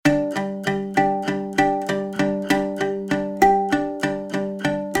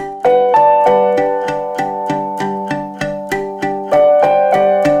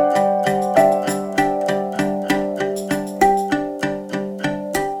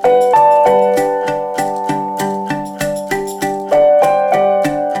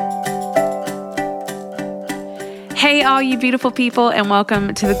Hey, all you beautiful people, and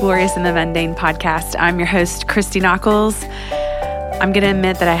welcome to the Glorious and the Mundane podcast. I'm your host, Christy Knuckles. I'm going to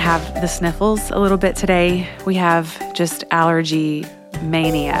admit that I have the sniffles a little bit today. We have just allergy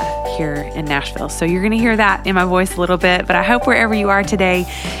mania here in Nashville. So you're going to hear that in my voice a little bit, but I hope wherever you are today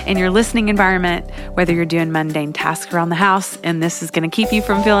in your listening environment, whether you're doing mundane tasks around the house, and this is going to keep you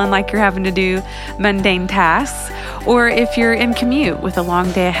from feeling like you're having to do mundane tasks, or if you're in commute with a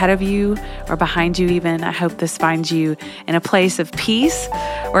long day ahead of you or behind you even, I hope this finds you in a place of peace,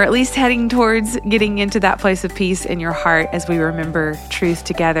 or at least heading towards getting into that place of peace in your heart as we remember truth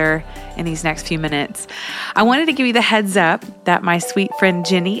together in these next few minutes. I wanted to give you the heads up that my sweet friend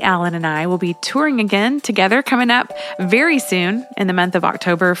Jenny Allen and I will be touring again together coming up very soon in the month of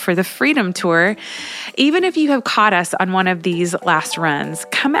October for the Freedom Tour. Even if you have caught us on one of these last runs,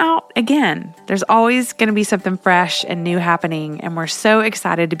 come out again. There's always going to be something fresh and new happening, and we're so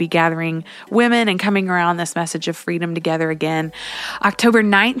excited to be gathering women and coming around this message of freedom together again. October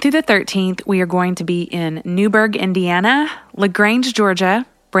 9th through the 13th, we are going to be in Newburgh, Indiana, LaGrange, Georgia,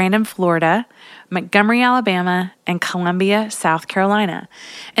 Brandon, Florida, Montgomery, Alabama, and Columbia, South Carolina.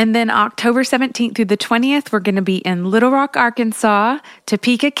 And then October 17th through the 20th, we're going to be in Little Rock, Arkansas,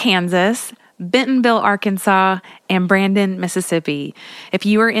 Topeka, Kansas, Bentonville, Arkansas, and Brandon, Mississippi. If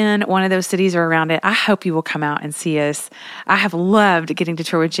you are in one of those cities or around it, I hope you will come out and see us. I have loved getting to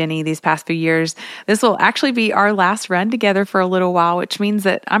tour with Jenny these past few years. This will actually be our last run together for a little while, which means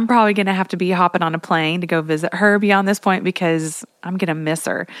that I'm probably going to have to be hopping on a plane to go visit her beyond this point because I'm going to miss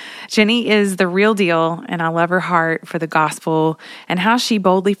her. Jenny is the real deal, and I love her heart for the gospel and how she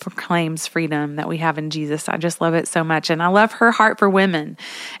boldly proclaims freedom that we have in Jesus. I just love it so much. And I love her heart for women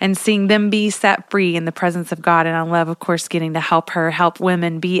and seeing them be set free in the presence of God. And I love, of course, getting to help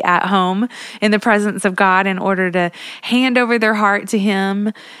women be at home in the presence of God in order to hand over their heart to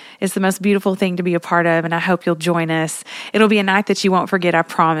Him. It's the most beautiful thing to be a part of, and I hope you'll join us. It'll be a night that you won't forget, I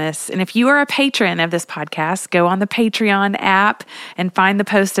promise. And if you are a patron of this podcast, go on the Patreon app and find the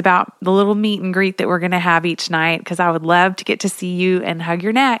post about the little meet and greet that we're going to have each night, because I would love to get to see you and hug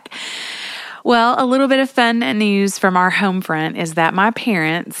your neck. Well, a little bit of fun news from our home front is that my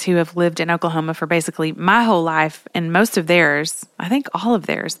parents, who have lived in Oklahoma for basically my whole life and most of theirs, I think all of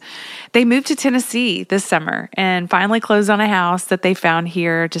theirs, they moved to Tennessee this summer and finally closed on a house that they found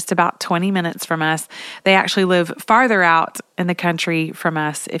here just about 20 minutes from us. They actually live farther out in the country from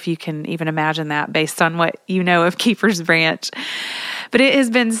us, if you can even imagine that based on what you know of Keepers Branch. But it has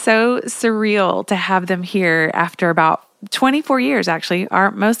been so surreal to have them here after about 24 years, actually,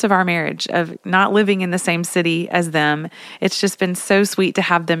 most of our marriage of not living in the same city as them. It's just been so sweet to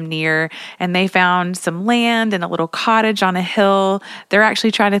have them near. And they found some land and a little cottage on a hill. They're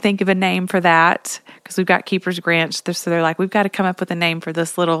actually trying to think of a name for that because we've got Keepers Branch. So they're like, we've got to come up with a name for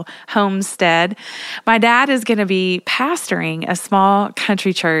this little homestead. My dad is going to be pastoring a small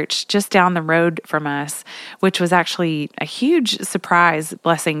country church just down the road from us, which was actually a huge surprise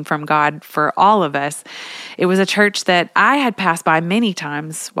blessing from God for all of us. It was a church that I had passed by many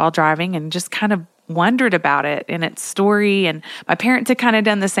times while driving and just kind of wondered about it and its story. And my parents had kind of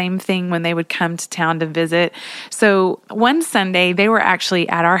done the same thing when they would come to town to visit. So one Sunday, they were actually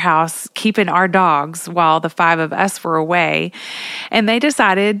at our house keeping our dogs while the five of us were away, and they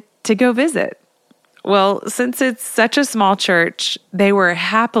decided to go visit. Well, since it's such a small church, they were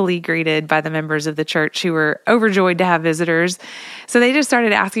happily greeted by the members of the church who were overjoyed to have visitors. So they just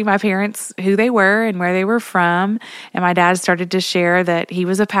started asking my parents who they were and where they were from. And my dad started to share that he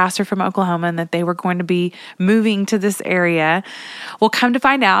was a pastor from Oklahoma and that they were going to be moving to this area. Well, come to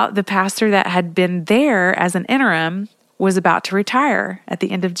find out, the pastor that had been there as an interim was about to retire at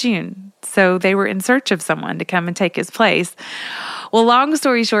the end of June. So they were in search of someone to come and take his place. Well, long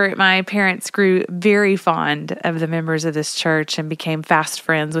story short, my parents grew very fond of the members of this church and became fast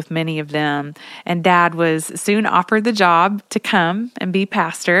friends with many of them. And Dad was soon offered the job to come and be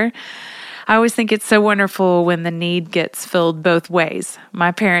pastor. I always think it's so wonderful when the need gets filled both ways.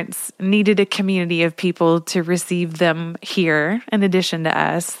 My parents needed a community of people to receive them here in addition to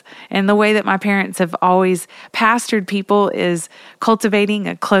us. And the way that my parents have always pastored people is cultivating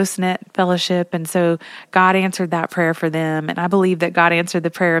a close-knit fellowship. And so God answered that prayer for them. And I believe that God answered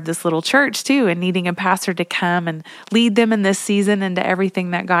the prayer of this little church too, and needing a pastor to come and lead them in this season into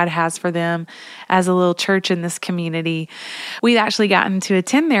everything that God has for them as a little church in this community. We've actually gotten to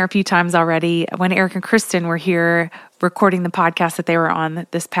attend there a few times already. When Eric and Kristen were here recording the podcast that they were on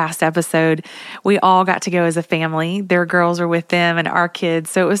this past episode, we all got to go as a family. Their girls were with them and our kids.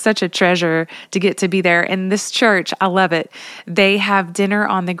 So it was such a treasure to get to be there. And this church, I love it. They have dinner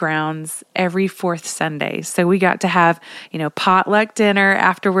on the grounds every fourth Sunday. So we got to have, potluck dinner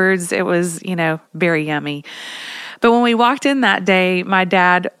afterwards. It was, very yummy. But when we walked in that day, my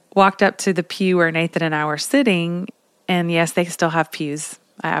dad walked up to the pew where Nathan and I were sitting. And yes, they still have pews.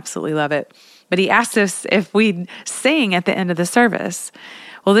 I absolutely love it. But he asked us if we'd sing at the end of the service.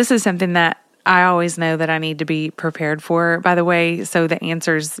 Well, this is something that I always know that I need to be prepared for, by the way. So the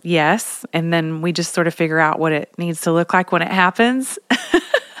answer's yes. And then we just sort of figure out what it needs to look like when it happens.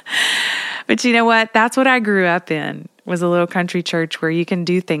 But you know what? That's what I grew up in, was a little country church where you can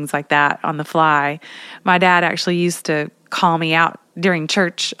do things like that on the fly. My dad actually used to call me out during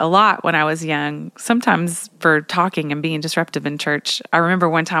church a lot when I was young, sometimes for talking and being disruptive in church. I remember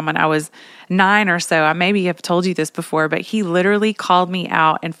one time when I was 9 or so, I maybe have told you this before, but he literally called me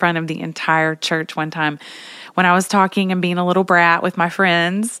out in front of the entire church one time when I was talking and being a little brat with my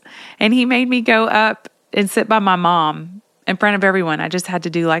friends. And he made me go up and sit by my mom in front of everyone. I just had to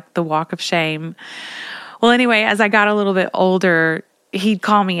do like the walk of shame. Well, anyway, as I got a little bit older, he'd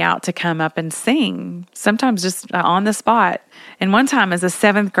call me out to come up and sing, sometimes just on the spot. And one time as a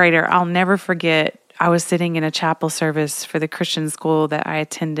 7th grader, I'll never forget, I was sitting in a chapel service for the Christian school that I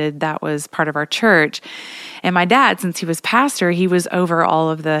attended that was part of our church. And my dad, since he was pastor, he was over all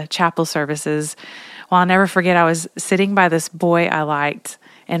of the chapel services. Well, I'll never forget, I was sitting by this boy I liked,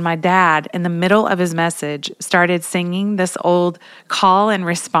 and my dad, in the middle of his message, started singing this old call and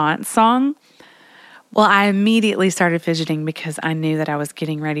response song. Well, I immediately started fidgeting because I knew that I was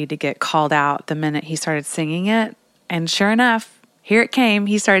getting ready to get called out the minute he started singing it. And sure enough, here it came.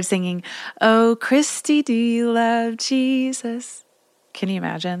 He started singing, "Oh, Christy, do you love Jesus?" Can you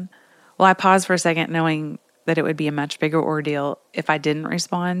imagine? Well, I paused for a second knowing that it would be a much bigger ordeal if I didn't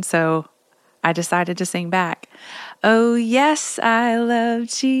respond. So I decided to sing back, "Oh, yes, I love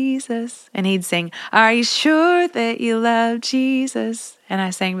Jesus." And he'd sing, "Are you sure that you love Jesus?" And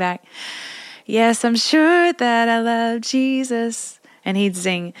I sang back, "Yes, I'm sure that I love Jesus." And he'd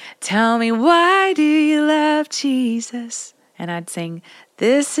sing, "Tell me, why do you love Jesus?" And I'd sing,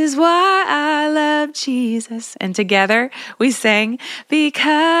 "This is why I love Jesus." And together we sang,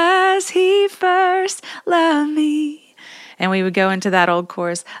 "Because he first loved me." And we would go into that old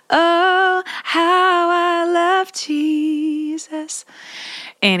chorus, "Oh, how I love Jesus."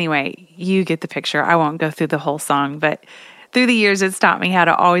 Anyway, you get the picture. I won't go through the whole song, but through the years, it's taught me how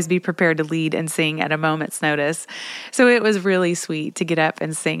to always be prepared to lead and sing at a moment's notice. So it was really sweet to get up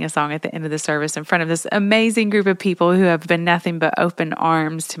and sing a song at the end of the service in front of this amazing group of people who have been nothing but open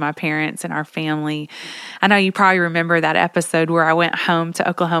arms to my parents and our family. I know you probably remember that episode where I went home to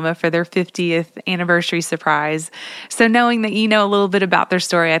Oklahoma for their 50th anniversary surprise. So knowing that you know a little bit about their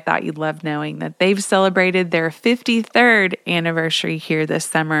story, I thought you'd love knowing that they've celebrated their 53rd anniversary here this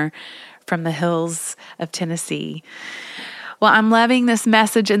summer from the hills of Tennessee. Well, I'm loving this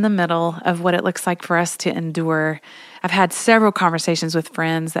message in the middle of what it looks like for us to endure. I've had several conversations with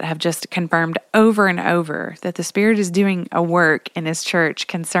friends that have just confirmed over and over that the Spirit is doing a work in His church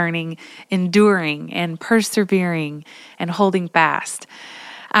concerning enduring and persevering and holding fast.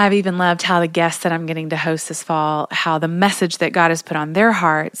 I've even loved how the guests that I'm getting to host this fall, how the message that God has put on their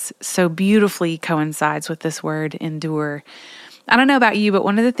hearts so beautifully coincides with this word, endure. I don't know about you, but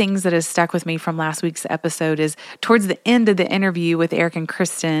one of the things that has stuck with me from last week's episode is towards the end of the interview with Eric and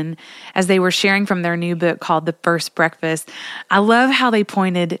Kristen, as they were sharing from their new book called The First Breakfast. I love how they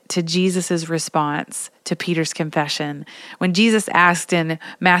pointed to Jesus' response to Peter's confession. When Jesus asked in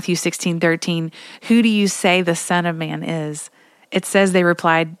Matthew 16:13, "Who do you say the Son of Man is?" It says they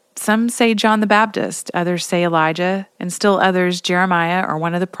replied, "Some say John the Baptist, others say Elijah, and still others Jeremiah or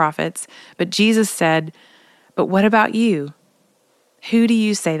one of the prophets." But Jesus said, "But what about you? Who do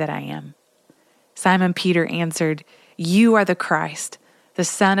you say that I am?" Simon Peter answered, "You are the Christ, the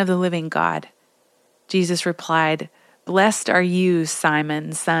Son of the living God." Jesus replied, "Blessed are you,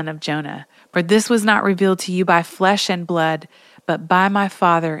 Simon, son of Jonah, for this was not revealed to you by flesh and blood, but by my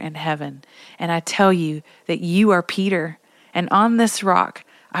Father in heaven. And I tell you that you are Peter, and on this rock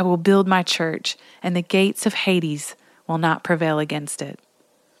I will build my church, and the gates of Hades will not prevail against it."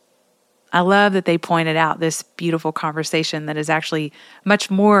 I love that they pointed out this beautiful conversation that is actually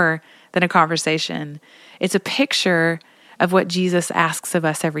much more than a conversation. It's a picture of what Jesus asks of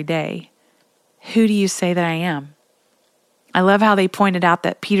us every day. Who do you say that I am? I love how they pointed out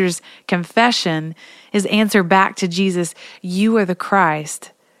that Peter's confession, his answer back to Jesus, "You are the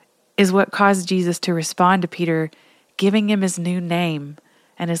Christ," is what caused Jesus to respond to Peter, giving him his new name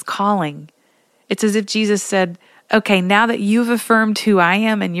and his calling. It's as if Jesus said, "Okay, now that you've affirmed who I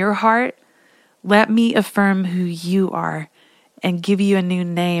am in your heart, let me affirm who you are and give you a new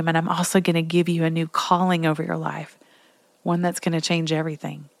name. And I'm also going to give you a new calling over your life, one that's going to change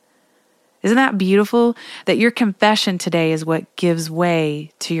everything." Isn't that beautiful? That your confession today is what gives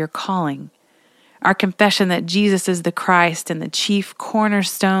way to your calling. Our confession that Jesus is the Christ and the chief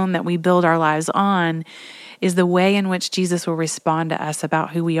cornerstone that we build our lives on is the way in which Jesus will respond to us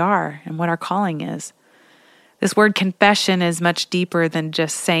about who we are and what our calling is. This word confession is much deeper than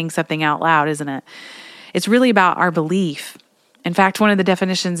just saying something out loud, isn't it? It's really about our belief. In fact, one of the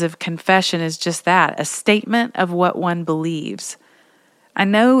definitions of confession is just that, a statement of what one believes. I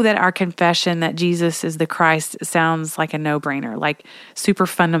know that our confession that Jesus is the Christ sounds like a no-brainer, like super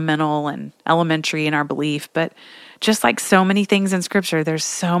fundamental and elementary in our belief, but just like so many things in Scripture, there's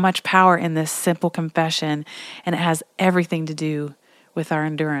so much power in this simple confession, and it has everything to do with our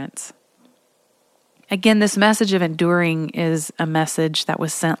endurance. Again, this message of enduring is a message that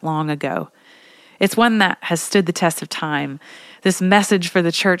was sent long ago. It's one that has stood the test of time. This message for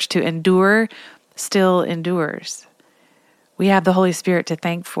the church to endure still endures. We have the Holy Spirit to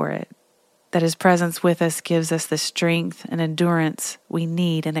thank for it, that His presence with us gives us the strength and endurance we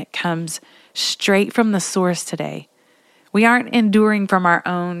need, and it comes straight from the source today. We aren't enduring from our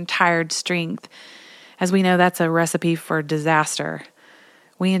own tired strength. As we know, that's a recipe for disaster.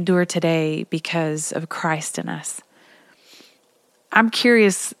 We endure today because of Christ in us. I'm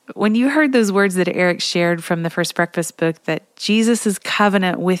curious, when you heard those words that Eric shared from the First Breakfast book, that Jesus'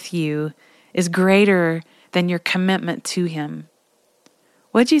 covenant with you is greater than your commitment to Him,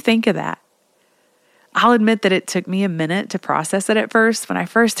 what'd you think of that? I'll admit that it took me a minute to process it at first. When I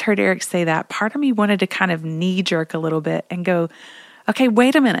first heard Eric say that, part of me wanted to kind of knee-jerk a little bit and go, okay,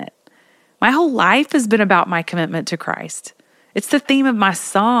 wait a minute. My whole life has been about my commitment to Christ. It's the theme of my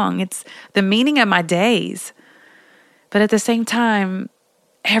song. It's the meaning of my days. But at the same time,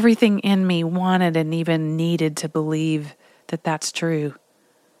 everything in me wanted and even needed to believe that that's true.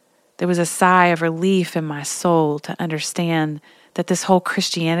 There was a sigh of relief in my soul to understand that this whole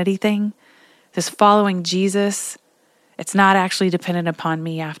Christianity thing, this following Jesus, it's not actually dependent upon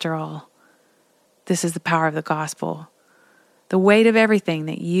me after all. This is the power of the gospel. The weight of everything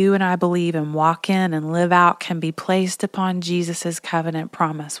that you and I believe and walk in and live out can be placed upon Jesus' covenant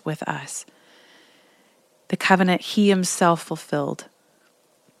promise with us. The covenant He Himself fulfilled.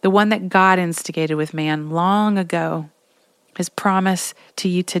 The one that God instigated with man long ago. His promise to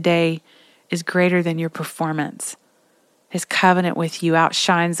you today is greater than your performance. His covenant with you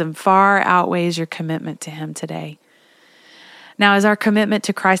outshines and far outweighs your commitment to Him today. Now, is our commitment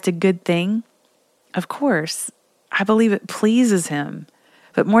to Christ a good thing? Of course. I believe it pleases Him.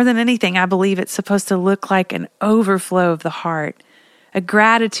 But more than anything, I believe it's supposed to look like an overflow of the heart, a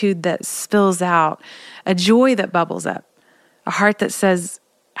gratitude that spills out, a joy that bubbles up, a heart that says,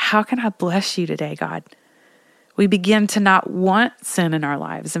 how can I bless you today, God? We begin to not want sin in our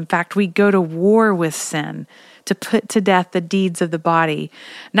lives. In fact, we go to war with sin to put to death the deeds of the body,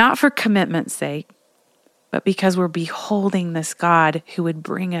 not for commitment's sake, but because we're beholding this God who would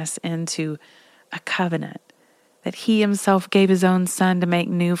bring us into a covenant that He Himself gave His own Son to make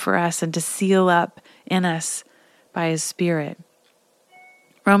new for us and to seal up in us by His Spirit.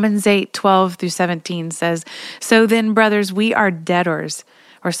 Romans 8:12-17 says, so then, brothers, we are debtors,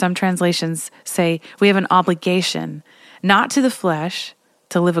 or some translations say we have an obligation, not to the flesh,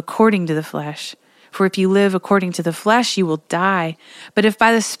 to live according to the flesh. For if you live according to the flesh, you will die. But if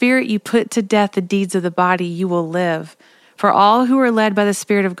by the Spirit you put to death the deeds of the body, you will live. For all who are led by the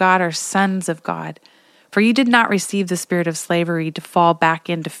Spirit of God are sons of God. For you did not receive the spirit of slavery to fall back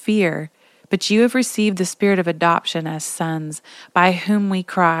into fear, but you have received the Spirit of adoption as sons, by whom we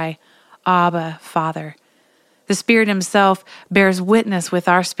cry, Abba, Father. The Spirit Himself bears witness with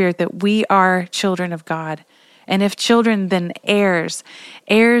our spirit that we are children of God. And if children, then heirs,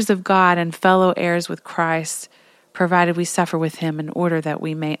 heirs of God and fellow heirs with Christ, provided we suffer with Him in order that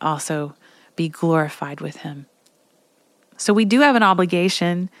we may also be glorified with Him. So we do have an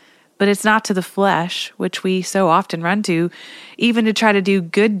obligation, but it's not to the flesh, which we so often run to, even to try to do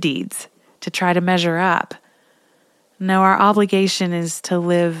good deeds, to try to measure up. No, our obligation is to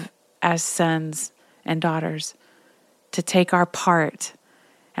live as sons and daughters, to take our part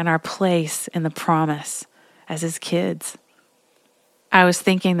and our place in the promise as His kids. I was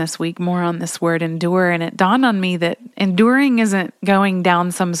thinking this week more on this word endure, and it dawned on me that enduring isn't going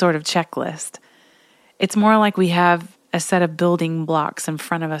down some sort of checklist. It's more like we have a set of building blocks in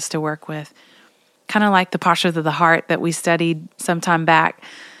front of us to work with, kind of like the postures of the heart that we studied some time back.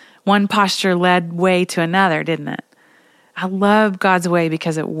 One posture led way to another, didn't it? I love God's way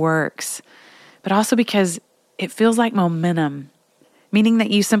because it works, but also because it feels like momentum, meaning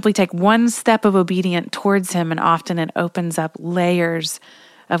that you simply take one step of obedience towards Him, and often it opens up layers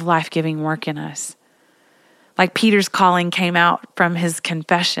of life-giving work in us. Like Peter's calling came out from his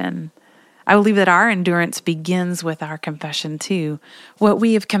confession, I believe that our endurance begins with our confession too. What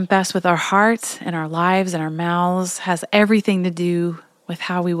we have confessed with our hearts and our lives and our mouths has everything to do with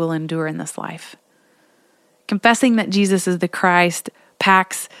how we will endure in this life. Confessing that Jesus is the Christ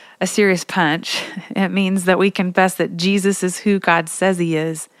packs a serious punch. It means that we confess that Jesus is who God says he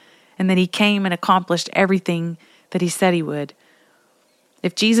is, and that he came and accomplished everything that he said he would.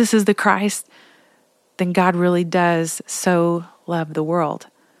 If Jesus is the Christ, then God really does so love the world.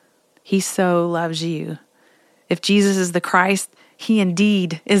 He so loves you. If Jesus is the Christ, he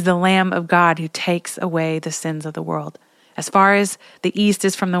indeed is the Lamb of God who takes away the sins of the world. As far as the east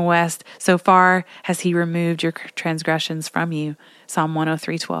is from the west, so far has he removed your transgressions from you. Psalm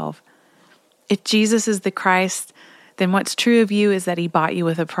 103:12. If Jesus is the Christ, then what's true of you is that he bought you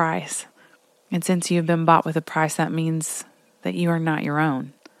with a price. And since you have been bought with a price, that means that you are not your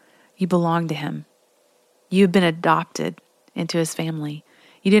own. You belong to him. You have been adopted into his family.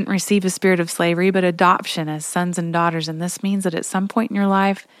 You didn't receive a spirit of slavery, but adoption as sons and daughters. And this means that at some point in your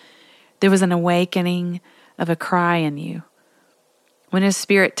life, there was an awakening of a cry in you. When his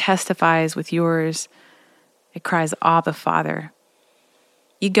spirit testifies with yours, it cries, Abba, Father.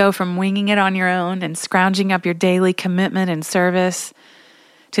 You go from winging it on your own and scrounging up your daily commitment and service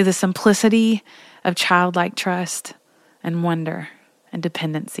to the simplicity of childlike trust and wonder and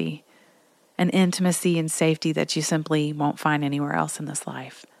dependency and intimacy and safety that you simply won't find anywhere else in this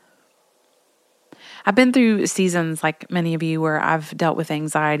life. I've been through seasons like many of you where I've dealt with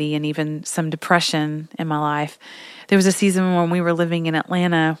anxiety and even some depression in my life. There was a season when we were living in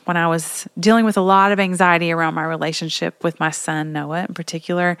Atlanta when I was dealing with a lot of anxiety around my relationship with my son, Noah, in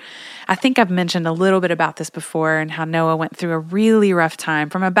particular. I think I've mentioned a little bit about this before and how Noah went through a really rough time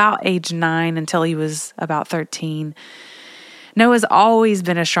from about age 9 until he was about 13. Noah's always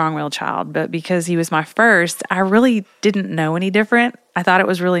been a strong-willed child, but because he was my first, I really didn't know any different. I thought it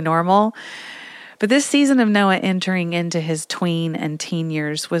was really normal. But this season of Noah entering into his tween and teen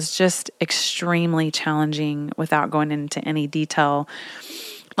years was just extremely challenging without going into any detail.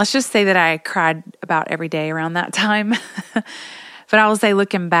 Let's just say that I cried about every day around that time. But I will say,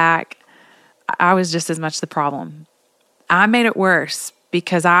 looking back, I was just as much the problem. I made it worse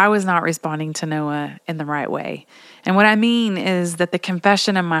because I was not responding to Noah in the right way. And what I mean is that the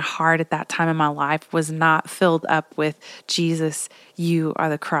confession in my heart at that time in my life was not filled up with, Jesus, you are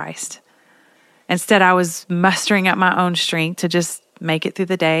the Christ. Instead, I was mustering up my own strength to just make it through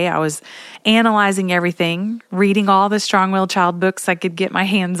the day. I was analyzing everything, reading all the strong-willed child books I could get my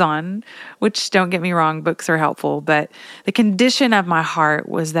hands on, which, don't get me wrong, books are helpful. But the condition of my heart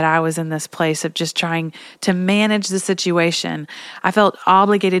was that I was in this place of just trying to manage the situation. I felt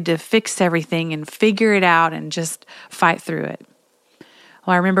obligated to fix everything and figure it out and just fight through it.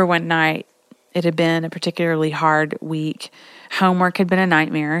 Well, I remember one night, it had been a particularly hard week. Homework had been a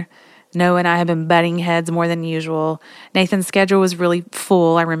nightmare. Noah and I had been butting heads more than usual. Nathan's schedule was really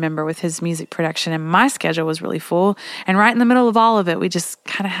full, I remember, with his music production, and my schedule was really full. And right in the middle of all of it, we just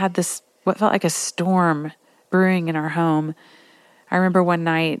kind of had this, what felt like a storm brewing in our home. I remember one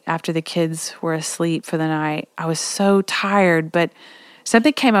night after the kids were asleep for the night, I was so tired, but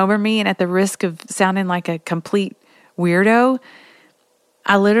something came over me, and at the risk of sounding like a complete weirdo,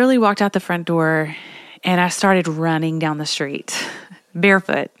 I literally walked out the front door and I started running down the street,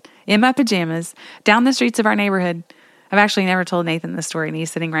 barefoot, in my pajamas, down the streets of our neighborhood. I've actually never told Nathan this story, and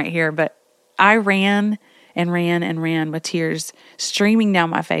he's sitting right here, but I ran and ran and ran with tears streaming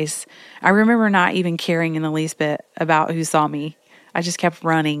down my face. I remember not even caring in the least bit about who saw me. I just kept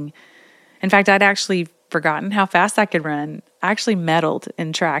running. In fact, I'd actually forgotten how fast I could run. I actually medaled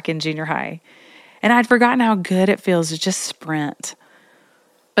in track in junior high, and I'd forgotten how good it feels to just sprint.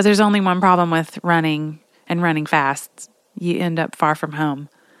 But there's only one problem with running and running fast. You end up far from home.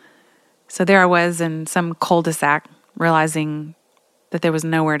 So there I was in some cul-de-sac, realizing that there was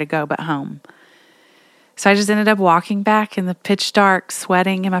nowhere to go but home. So I just ended up walking back in the pitch dark,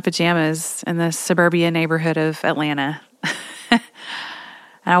 sweating in my pajamas in the suburbia neighborhood of Atlanta. And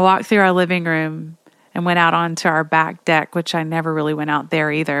I walked through our living room and went out onto our back deck, which I never really went out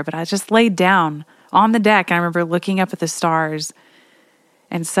there either, but I just laid down on the deck, and I remember looking up at the stars,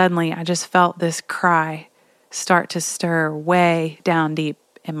 and suddenly I just felt this cry start to stir way down deep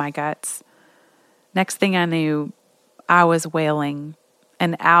in my guts. Next thing I knew, I was wailing,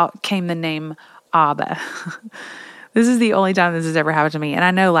 and out came the name Abba. This is the only time this has ever happened to me. And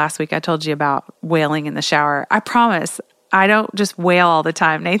I know last week I told you about wailing in the shower. I promise I don't just wail all the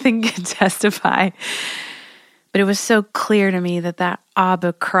time. Nathan can testify. But it was so clear to me that that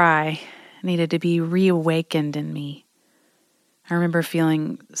Abba cry needed to be reawakened in me. I remember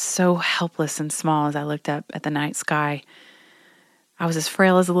feeling so helpless and small as I looked up at the night sky. I was as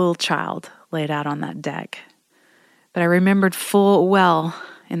frail as a little child laid out on that deck. But I remembered full well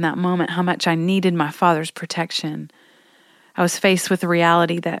in that moment how much I needed my Father's protection. I was faced with the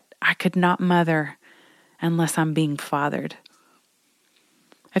reality that I could not mother unless I'm being fathered.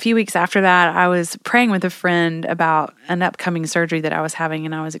 A few weeks after that, I was praying with a friend about an upcoming surgery that I was having,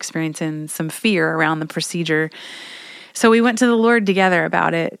 and I was experiencing some fear around the procedure. So we went to the Lord together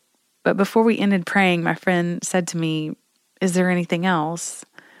about it. But before we ended praying, my friend said to me, "Is there anything else?"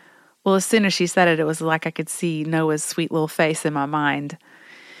 Well, as soon as she said it, it was like I could see Noah's sweet little face in my mind.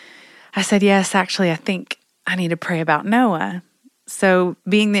 I said, "Yes, actually, I think I need to pray about Noah." So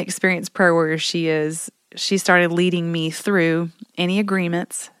being the experienced prayer warrior she is, she started leading me through any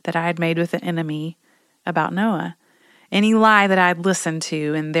agreements that I had made with the enemy about Noah, any lie that I'd listened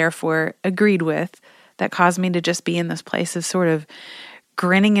to and therefore agreed with that caused me to just be in this place of sort of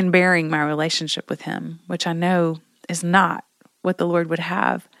grinning and bearing my relationship with him, which I know is not what the Lord would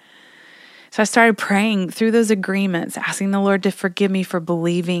have. So I started praying through those agreements, asking the Lord to forgive me for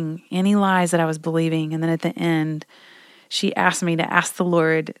believing any lies that I was believing. And then at the end, she asked me to ask the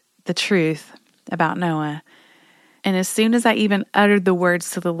Lord the truth about Noah. And as soon as I even uttered the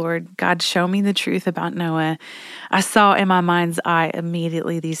words to the Lord, "God, show me the truth about Noah," I saw in my mind's eye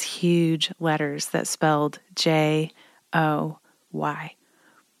immediately these huge letters that spelled Joy.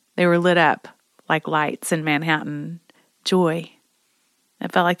 They were lit up like lights in Manhattan. Joy.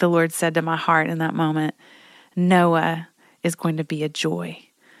 It felt like the Lord said to my heart in that moment, Noah is going to be a joy.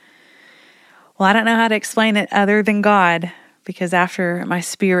 Well, I don't know how to explain it other than God, because after my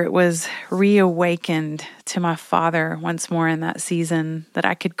spirit was reawakened to my Father once more in that season, that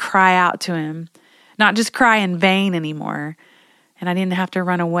I could cry out to him, not just cry in vain anymore. And I didn't have to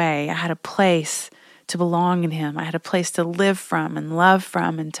run away. I had a place to belong in him. I had a place to live from and love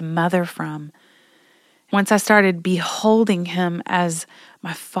from and to mother from. Once I started beholding him as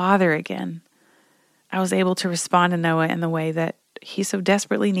my Father again, I was able to respond to Noah in the way that he so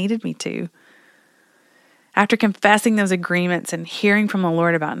desperately needed me to. After confessing those agreements and hearing from the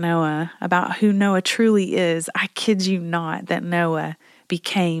Lord about Noah, about who Noah truly is, I kid you not that Noah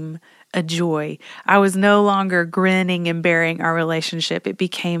became a joy. I was no longer grinning and bearing our relationship. It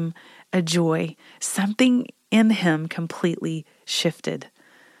became a joy. Something in him completely shifted.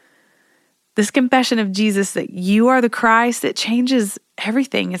 This confession of Jesus that you are the Christ, it changes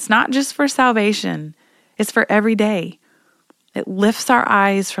everything. It's not just for salvation. It's for every day. It lifts our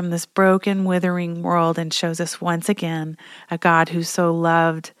eyes from this broken, withering world and shows us once again a God who so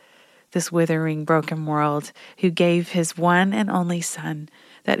loved this withering, broken world, who gave his one and only Son,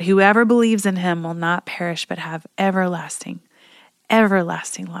 that whoever believes in him will not perish but have everlasting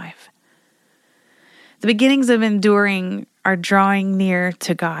life. The beginnings of enduring are drawing near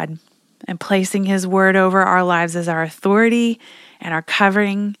to God and placing his word over our lives as our authority and our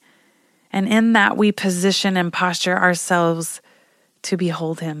covering. And in that we position and posture ourselves to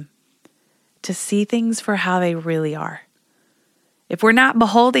behold him, to see things for how they really are. If we're not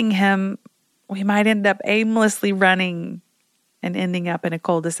beholding him, we might end up aimlessly running and ending up in a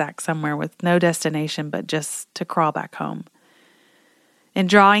cul-de-sac somewhere with no destination but just to crawl back home. In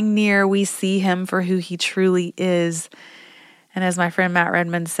drawing near, we see him for who he truly is. And as my friend Matt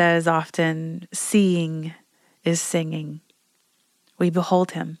Redmond says often, seeing is singing. We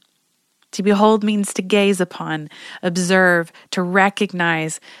behold him. To behold means to gaze upon, observe, to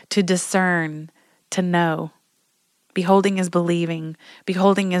recognize, to discern, to know. Beholding is believing.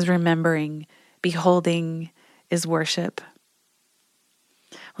 Beholding is remembering. Beholding is worship.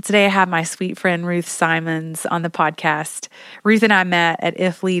 Well, today I have my sweet friend Ruth Simons on the podcast. Ruth and I met at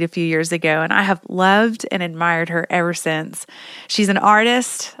If Lead a few years ago, and I have loved and admired her ever since. She's an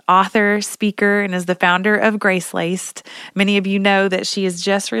artist, author, speaker, and is the founder of Grace Laced. Many of you know that she has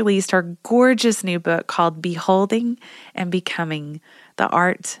just released her gorgeous new book called Beholding and Becoming: The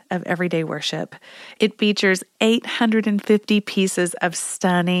Art of Everyday Worship. It features 850 pieces of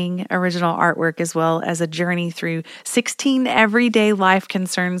stunning original artwork, as well as a journey through 16 everyday life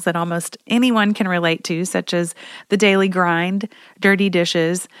concerns that almost anyone can relate to, such as the daily grind, dirty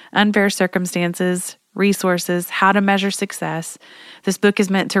dishes, unfair circumstances, resources, how to measure success. This book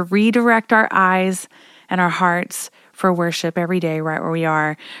is meant to redirect our eyes and our hearts for worship every day right where we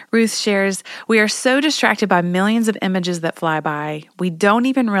are. Ruth shares, we are so distracted by millions of images that fly by, we don't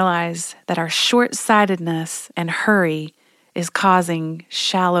even realize that our short-sightedness and hurry is causing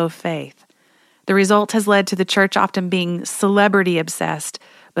shallow faith. The result has led to the church often being celebrity-obsessed,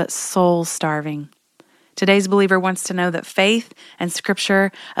 but soul-starving. Today's believer wants to know that faith and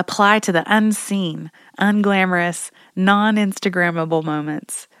scripture apply to the unseen, unglamorous, non-Instagrammable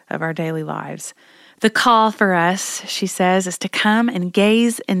moments of our daily lives. The call for us, she says, is to come and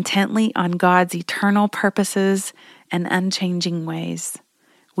gaze intently on God's eternal purposes and unchanging ways.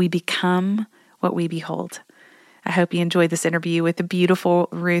 We become what we behold. I hope you enjoyed this interview with the beautiful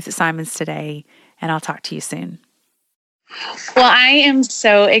Ruth Simons today, and I'll talk to you soon. Well, I am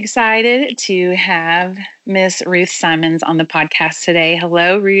so excited to have Miss Ruth Simons on the podcast today.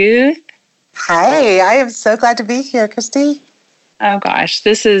 Hello, Ruth. Hi, I am so glad to be here, Christy. Oh gosh,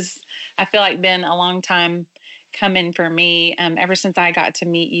 this is, I feel like, been a long time coming for me. Ever since I got to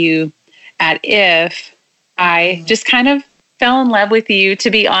meet you at IF, I just kind of fell in love with you,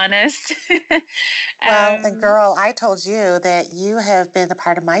 to be honest. Well, and girl, I told you that you have been a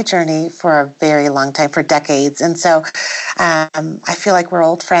part of my journey for a very long time, for decades. And so I feel like we're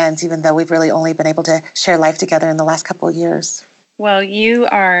old friends, even though we've really only been able to share life together in the last couple of years. Well, you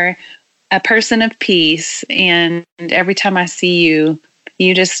are a person of peace, and every time I see you,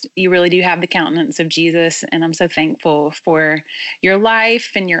 you really do have the countenance of Jesus, and I'm so thankful for your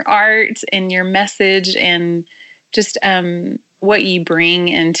life and your art and your message and just what you bring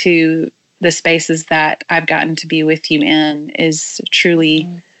into the spaces that I've gotten to be with you in is truly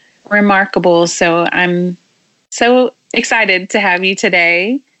remarkable. So I'm so excited to have you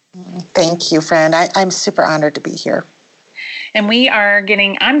today. Thank you, friend. I'm super honored to be here. And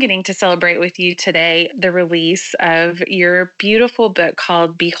I'm getting to celebrate with you today the release of your beautiful book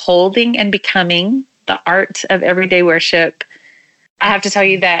called Beholding and Becoming, The Art of Everyday Worship. I have to tell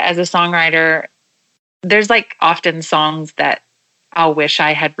you that as a songwriter, there's like often songs that I'll wish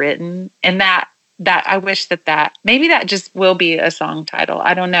I had written, and that I wish that maybe that just will be a song title.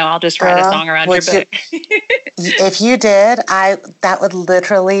 I don't know. I'll just write a song around your book. If you did, that would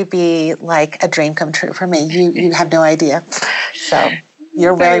literally be like a dream come true for me. You have no idea. So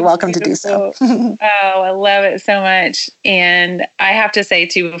you're very welcome to do so. Oh, I love it so much. And I have to say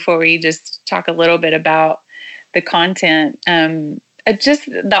too, before we just talk a little bit about the content, just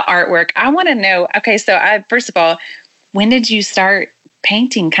the artwork, I want to know, okay, so first of all, when did you start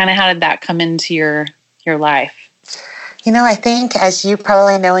painting? Kind of how did that come into your life? You know, I think, as you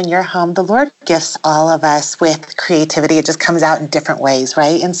probably know in your home, the Lord gifts all of us with creativity. It just comes out in different ways,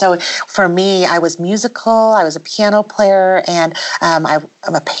 right? And so for me, I was musical, I was a piano player, and I'm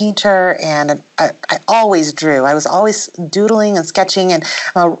a painter, and I always drew. I was always doodling and sketching, and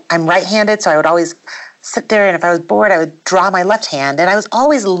I'm right-handed, so I would always sit there, and if I was bored, I would draw my left hand. And I was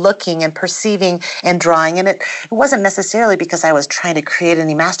always looking and perceiving and drawing. And it wasn't necessarily because I was trying to create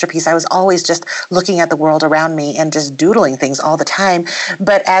any masterpiece. I was always just looking at the world around me and just doodling things all the time.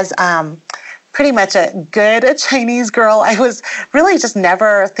 But as pretty much a good Chinese girl, I was really just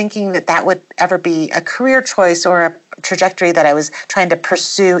never thinking that would ever be a career choice or a trajectory that I was trying to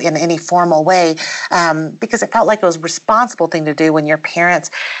pursue in any formal way, because it felt like it was a responsible thing to do when your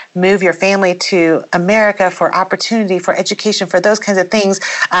parents move your family to America for opportunity, for education, for those kinds of things.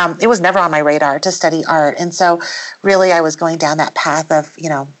 It was never on my radar to study art. And so really I was going down that path of,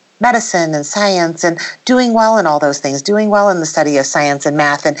 medicine and science and doing well in all those things, doing well in the study of science and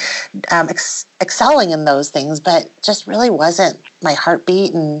math and excelling in those things, but just really wasn't my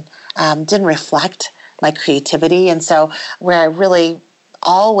heartbeat and didn't reflect my creativity. And so where I really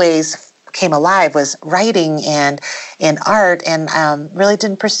always came alive was writing and in art, and really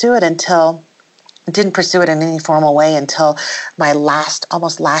didn't pursue it in any formal way until my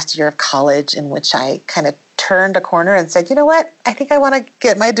almost last year of college, in which I kind of turned a corner and said, you know what, I think I want to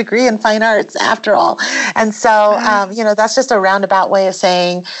get my degree in fine arts after all. And so, that's just a roundabout way of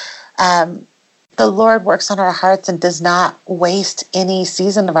saying the Lord works on our hearts and does not waste any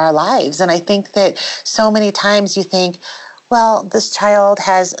season of our lives. And I think that so many times you think, well, this child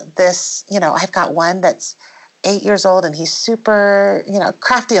has this, I've got one that's 8 years old and he's super,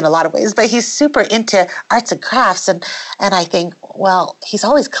 crafty in a lot of ways, but he's super into arts and crafts. And I think, well, he's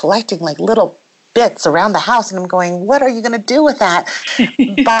always collecting like little bits around the house. And I'm going, what are you going to do with that?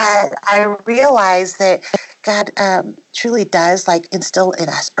 But I realize that God truly does instill in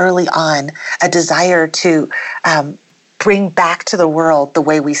us early on a desire to bring back to the world the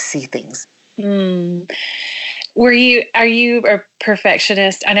way we see things. Are you a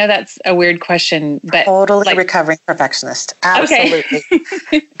perfectionist? I know that's a weird question, but totally recovering perfectionist. Absolutely.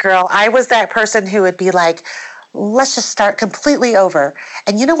 Okay. Girl, I was that person who would be like, let's just start completely over.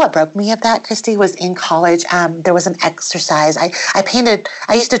 And you know what broke me of that, Christy, was in college. There was an exercise. I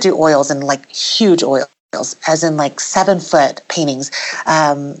used to do oils and huge oils, as in 7-foot paintings,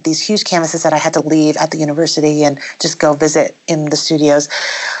 these huge canvases that I had to leave at the university and just go visit in the studios.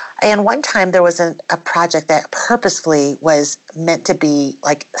 And one time there was a project that purposefully was meant to be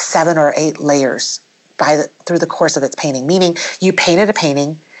 7 or 8 layers through the course of its painting, meaning you painted a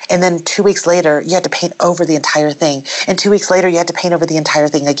painting, And then 2 weeks later, you had to paint over the entire thing. And 2 weeks later, you had to paint over the entire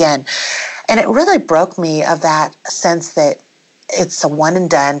thing again. And it really broke me of that sense that it's a one and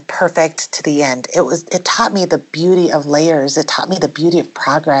done, perfect to the end. It taught me the beauty of layers. It taught me the beauty of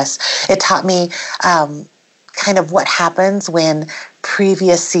progress. It taught me kind of what happens when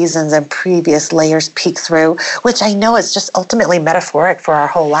previous seasons and previous layers peek through, which I know is just ultimately metaphoric for our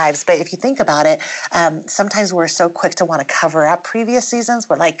whole lives. But if you think about it, sometimes we're so quick to want to cover up previous seasons.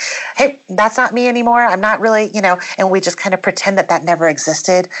 We're like, hey, that's not me anymore. I'm not really, and we just kind of pretend that never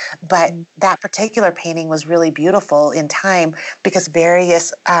existed. But that particular painting was really beautiful in time because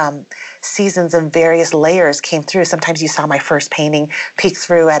various seasons and various layers came through. Sometimes you saw my first painting peek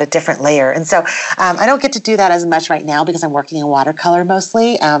through at a different layer. And so I don't get to do that as much right now because I'm working in watercolor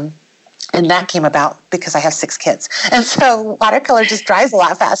mostly. And that came about because I have 6 kids. And so watercolor just dries a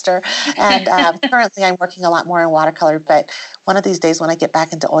lot faster. And currently I'm working a lot more in watercolor. But one of these days when I get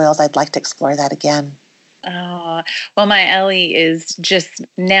back into oils, I'd like to explore that again. Oh, well, my Ellie is just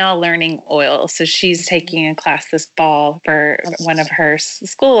now learning oil. So she's taking a class this fall for one of her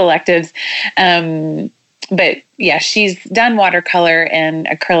school electives. But yeah, she's done watercolor and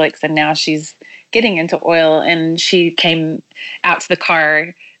acrylics, and now she's getting into oil. And she came out to the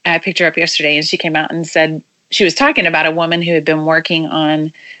car. I picked her up yesterday, and she came out and said she was talking about a woman who had been working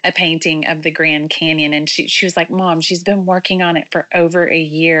on a painting of the Grand Canyon. And she was like, Mom, she's been working on it for over a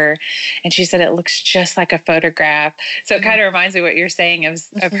year. And she said it looks just like a photograph. So it kind of reminds me what you're saying of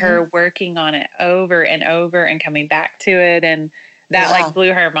her working on it over and over and coming back to it. And that like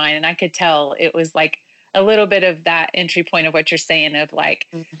blew her mind. And I could tell it was like a little bit of that entry point of what you're saying of like,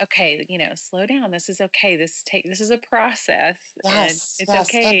 okay, slow down. This is okay. This is a process. Yes, and it's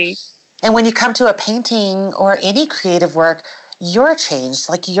okay. And when you come to a painting or any creative work, you're changed.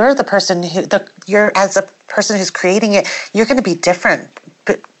 Like you're the person you're as a person who's creating it, you're going to be different.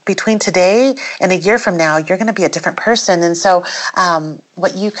 But between today and a year from now, you're going to be a different person. And so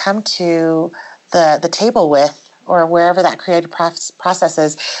what you come to the table with, or wherever that creative process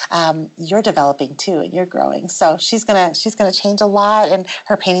is, you're developing too, and you're growing. So she's gonna change a lot, and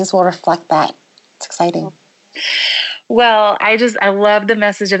her paintings will reflect that. It's exciting. Well, I love the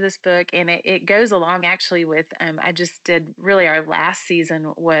message of this book, and it goes along actually with, I just did really our last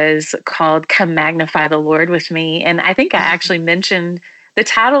season was called Come Magnify the Lord with Me. And I think I actually mentioned the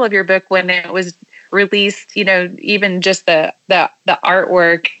title of your book when it was released, even just the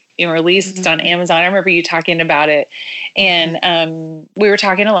artwork released on Amazon. I remember you talking about it, and we were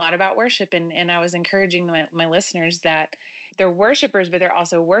talking a lot about worship, and I was encouraging my listeners that they're worshipers, but they're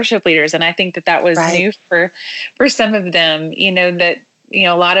also worship leaders. And I think that was new for some of them, that, a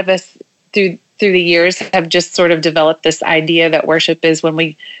lot of us through the years have just sort of developed this idea that worship is when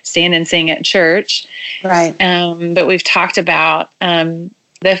we stand and sing at church. Right. But we've talked about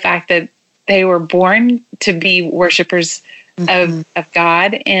the fact that they were born to be worshipers of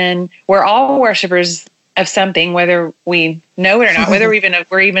God, and we're all worshipers of something, whether we know it or not, whether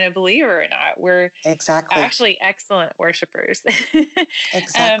we're even a believer or not. We're actually excellent worshipers.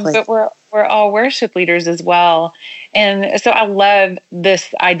 Exactly. But we're all worship leaders as well. And so I love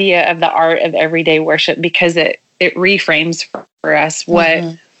this idea of the art of everyday worship because it reframes for us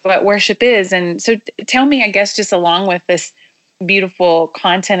what worship is. And so tell me, I guess, just along with this beautiful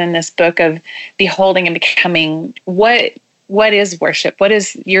content in this book of beholding and becoming, what is worship? What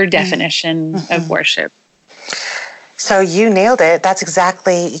is your definition of worship? So you nailed it. That's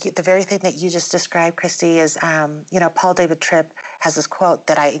exactly the very thing that you just described, Christy, is, Paul David Tripp has this quote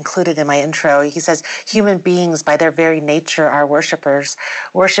that I included in my intro. He says, human beings by their very nature are worshipers.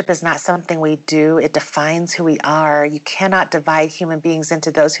 Worship is not something we do. It defines who we are. You cannot divide human beings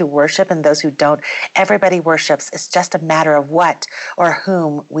into those who worship and those who don't. Everybody worships. It's just a matter of what or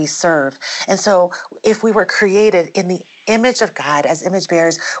whom we serve. And so if we were created in the image of God as image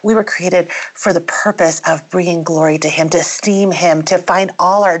bearers, we were created for the purpose of bringing glory to Him, to esteem Him, to find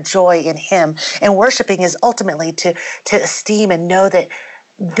all our joy in Him. And worshiping is ultimately to esteem and know that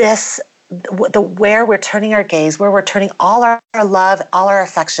where we're turning our gaze, where we're turning all our love, all our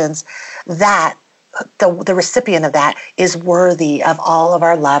affections, that the recipient of that is worthy of all of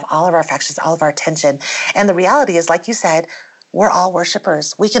our love, all of our affections, all of our attention. And the reality is, like you said, we're all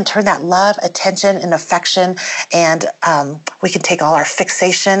worshipers. We can turn that love, attention, and affection, and we can take all our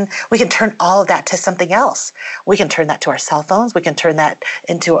fixation. We can turn all of that to something else. We can turn that to our cell phones. We can turn that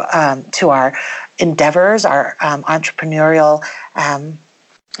into to our endeavors, our entrepreneurial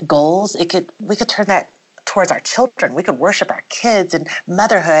goals. We could turn that towards our children. We could worship our kids and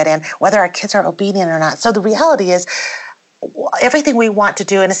motherhood, and whether our kids are obedient or not. So the reality is, everything we want to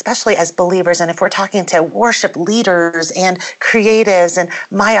do, and especially as believers, and if we're talking to worship leaders and creatives, and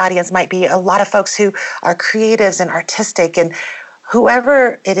my audience might be a lot of folks who are creatives and artistic, and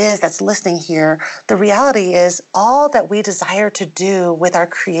whoever it is that's listening here, the reality is all that we desire to do with our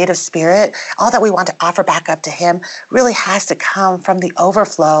creative spirit, all that we want to offer back up to Him, really has to come from the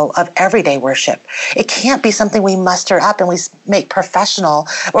overflow of everyday worship. It can't be something we muster up and we make professional,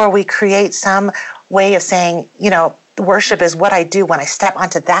 or we create some way of saying, worship is what I do when I step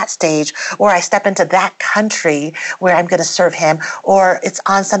onto that stage, or I step into that country where I'm going to serve Him, or it's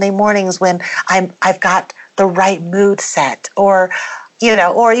on Sunday mornings when I've got the right mood set, or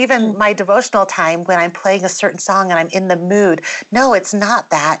even my devotional time when I'm playing a certain song and I'm in the mood. No, it's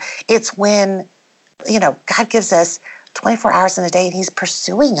not that. It's when, God gives us 24 hours in a day and He's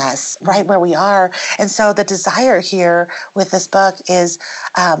pursuing us right where we are. And so the desire here with this book is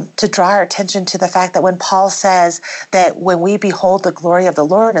to draw our attention to the fact that when Paul says that when we behold the glory of the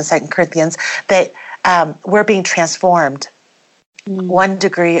Lord in 2 Corinthians, that we're being transformed one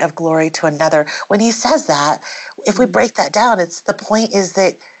degree of glory to another. When he says that, if we break that down, the point is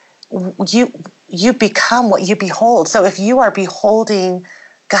that you become what you behold. So if you are beholding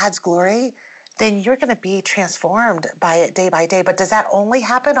God's glory, then you're going to be transformed by it day by day. But does that only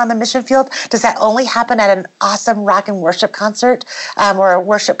happen on the mission field? Does that only happen at an awesome rock and worship concert, or a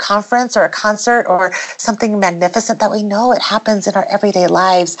worship conference, or a concert, or something magnificent that we know? It happens in our everyday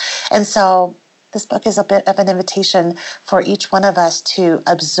lives. And so this book is a bit of an invitation for each one of us to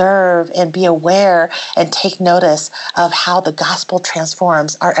observe and be aware and take notice of how the gospel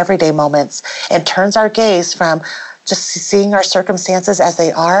transforms our everyday moments and turns our gaze from just seeing our circumstances as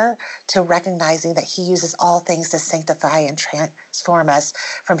they are to recognizing that He uses all things to sanctify and transform us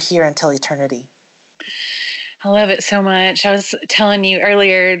from here until eternity. I love it so much. I was telling you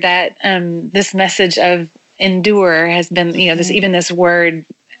earlier that this message of endure has been, this word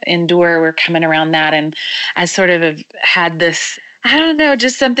endure, we're coming around that. And I sort of have had this,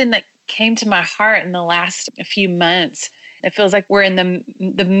 just something that came to my heart in the last few months. It feels like we're in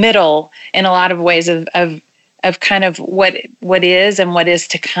the middle in a lot of ways of kind of what is and what is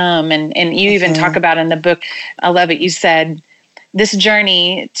to come. And you even talk about in the book, I love it, you said, this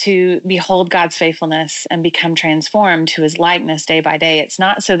journey to behold God's faithfulness and become transformed to His likeness day by day. It's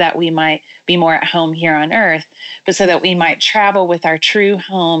not so that we might be more at home here on earth, but so that we might travel with our true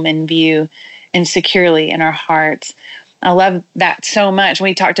home in view and securely in our hearts. I love that so much.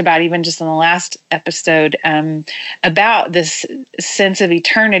 We talked about even just in the last episode about this sense of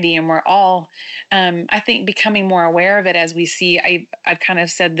eternity, and we're all, I think, becoming more aware of it as we see, I've kind of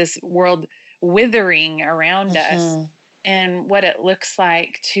said, this world withering around us. And what it looks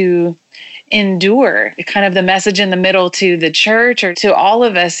like to endure. Kind of the message in the middle to the church or to all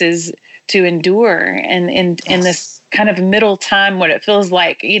of us is to endure. And in this kind of middle time, what it feels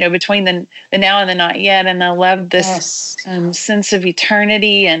like, between the now and the not yet. And I love this sense of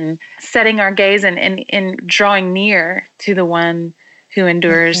eternity and setting our gaze and drawing near to the one who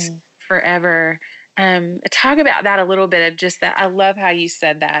endures forever. Talk about that a little bit, of just that. I love how you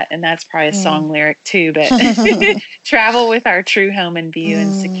said that, and that's probably a song lyric too, but travel with our true home in view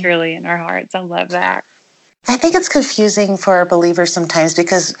and securely in our hearts. I love that. I think it's confusing for believers sometimes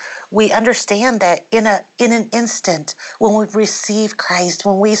because we understand that in an instant, when we receive Christ,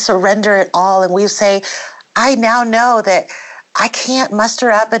 when we surrender it all and we say, I now know that I can't muster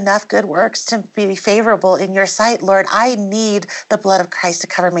up enough good works to be favorable in your sight, Lord. I need the blood of Christ to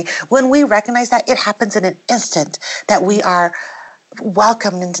cover me. When we recognize that, it happens in an instant that we are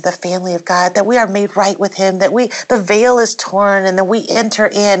welcomed into the family of God, that we are made right with Him, that the veil is torn and then we enter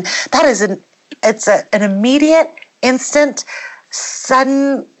in. That is an immediate, instant,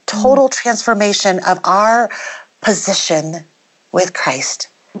 sudden, total transformation of our position with Christ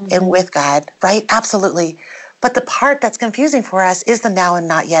and with God, right? Absolutely. But the part that's confusing for us is the now and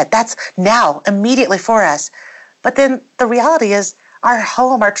not yet. That's now, immediately for us. But then the reality is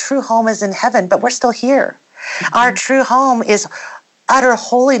our true home is in heaven, but we're still here. Our true home is utter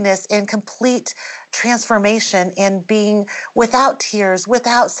holiness and complete transformation and being without tears,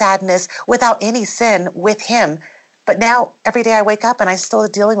 without sadness, without any sin with Him. But now every day I wake up and I'm still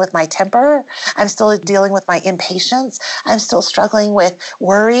dealing with my temper. I'm still dealing with my impatience. I'm still struggling with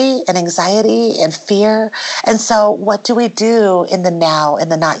worry and anxiety and fear. And so what do we do in the now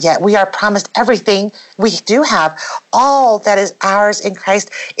and the not yet? We are promised everything. We do have all that is ours in Christ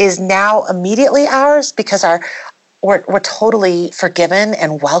is now immediately ours because we're totally forgiven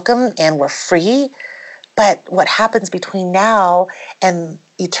and welcome and we're free. But what happens between now and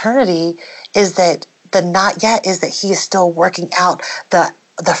eternity is that the not yet is that He is still working out the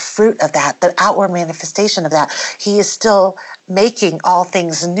the fruit of that, the outward manifestation of that. He is still making all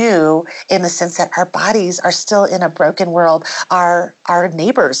things new in the sense that our bodies are still in a broken world. Our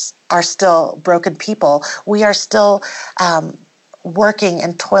neighbors are still broken people. We are still working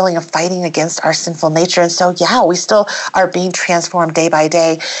and toiling and fighting against our sinful nature. And so, we still are being transformed day by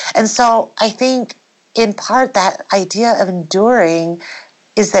day. And so I think in part that idea of enduring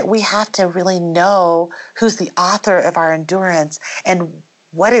is that we have to really know who's the author of our endurance and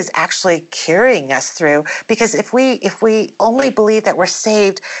what is actually carrying us through. Because if we only believe that we're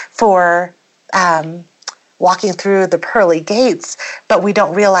saved for walking through the pearly gates, but we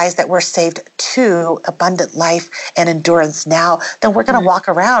don't realize that we're saved to abundant life and endurance now, then we're going to walk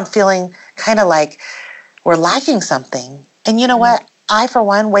around feeling kind of like we're lacking something. And you know what? I, for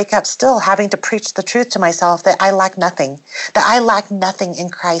one, wake up still having to preach the truth to myself that I lack nothing in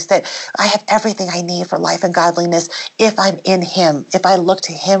Christ, that I have everything I need for life and godliness if I'm in Him, if I look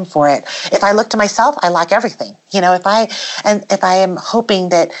to Him for it. If I look to myself, I lack everything. If I am hoping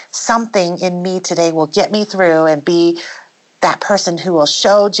that something in me today will get me through and be that person who will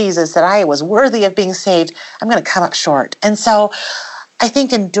show Jesus that I was worthy of being saved, I'm going to come up short. And so I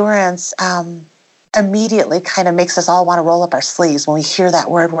think endurance immediately kind of makes us all want to roll up our sleeves. When we hear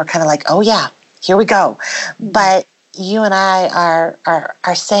that word, we're kind of like, oh yeah, here we go. But you and I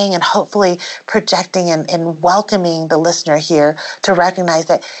are saying and hopefully projecting and welcoming the listener here to recognize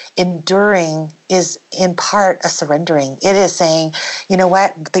that enduring is in part a surrendering. It is saying, you know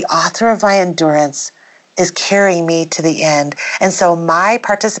what, the author of my endurance is carrying me to the end. And so my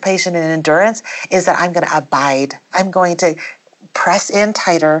participation in endurance is that I'm going to abide. I'm going to press in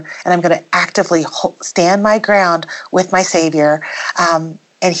tighter, and I'm going to actively stand my ground with my Savior. And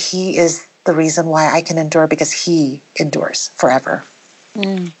He is the reason why I can endure, because He endures forever.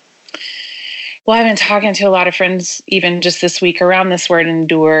 Well, I've been talking to a lot of friends, even just this week, around this word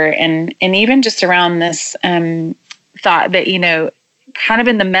endure, and even just around this thought that, kind of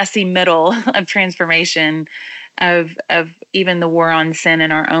in the messy middle of transformation of even the war on sin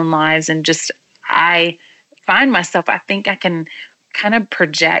in our own lives. And just, I find myself, I think I can kind of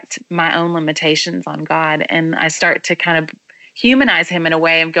project my own limitations on God. And I start to kind of humanize Him in a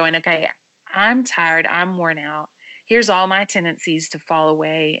way of going, okay, I'm tired, I'm worn out. Here's all my tendencies to fall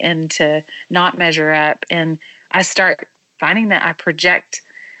away and to not measure up. And I start finding that I project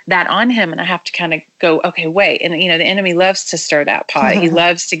that on Him, and I have to kind of go, okay, wait. And, the enemy loves to stir that pot. He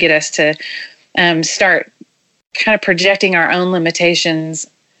loves to get us to start kind of projecting our own limitations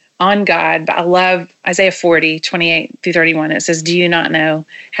on God. But I love Isaiah 40:28-31. It says, do you not know?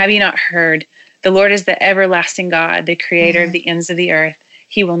 Have you not heard? The Lord is the everlasting God, the creator of the ends of the earth.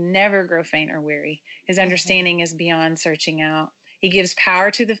 He will never grow faint or weary. His understanding is beyond searching out. He gives power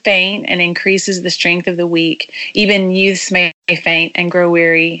to the faint and increases the strength of the weak. Even youths may faint and grow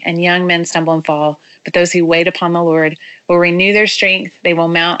weary, and young men stumble and fall. But those who wait upon the Lord will renew their strength. They will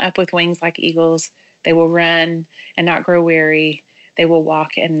mount up with wings like eagles. They will run and not grow weary. They will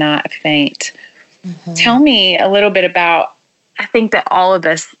walk and not faint. Tell me a little bit about, I think that all of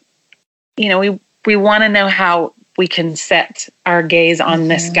us, we want to know how we can set our gaze on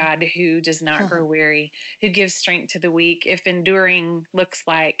this God who does not grow weary, who gives strength to the weak. If enduring looks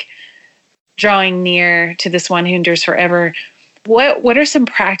like drawing near to this one who endures forever, what are some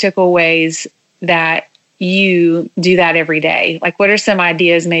practical ways that you do that every day? Like, what are some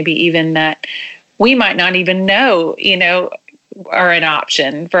ideas maybe even that we might not even know, are an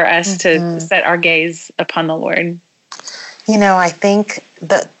option for us to set our gaze upon the Lord? I think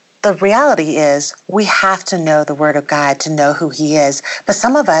the reality is we have to know the Word of God to know who He is. But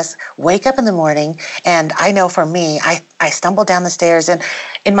some of us wake up in the morning, and I know for me, I stumble down the stairs, and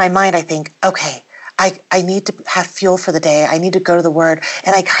in my mind I think, okay, I need to have fuel for the day. I need to go to the Word.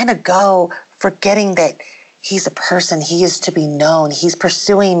 And I kind of go forgetting that He's a person. He is to be known. He's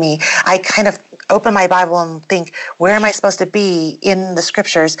pursuing me. I kind of open my Bible and think, where am I supposed to be in the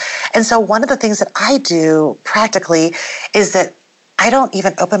Scriptures? And so one of the things that I do practically is that I don't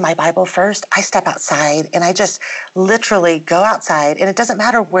even open my Bible first. I step outside and I just literally go outside. And it doesn't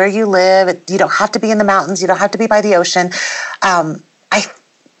matter where you live. You don't have to be in the mountains. You don't have to be by the ocean.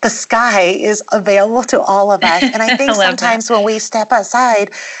 The sky is available to all of us. And I think sometimes when we step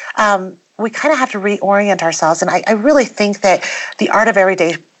outside, we kind of have to reorient ourselves. And I really think that the art of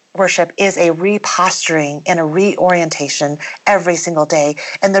everyday worship is a reposturing and a reorientation every single day.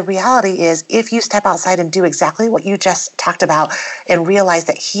 And the reality is, if you step outside and do exactly what you just talked about and realize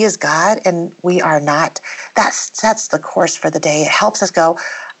that He is God and we are not, that sets the course for the day. It helps us go,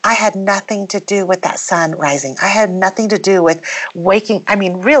 I had nothing to do with that sun rising. I had nothing to do with waking. I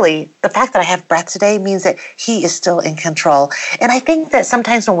mean, really, the fact that I have breath today means that he is still in control. And I think that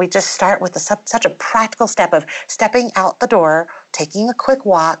sometimes when we just start with such a practical step of stepping out the door, taking a quick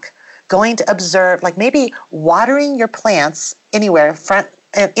walk, going to observe, like maybe watering your plants anywhere,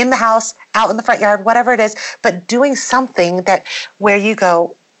 in the house, out in the front yard, whatever it is, but doing something that where you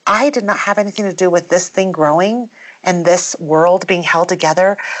go, I did not have anything to do with this thing growing and this world being held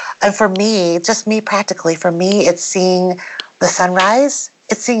together. And for me, just me practically, for me, it's seeing the sunrise,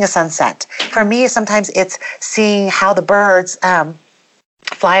 it's seeing a sunset. For me, sometimes it's seeing how the birds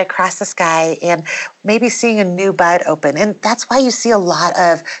fly across the sky and maybe seeing a new bud open. And that's why you see a lot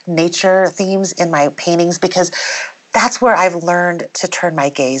of nature themes in my paintings, because that's where I've learned to turn my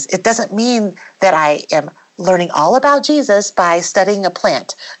gaze. It doesn't mean that I am learning all about Jesus by studying a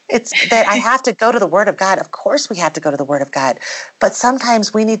plant. It's that I have to go to the Word of God. Of course we have to go to the Word of God. But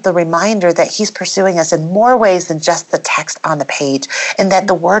sometimes we need the reminder that he's pursuing us in more ways than just the text on the page, and that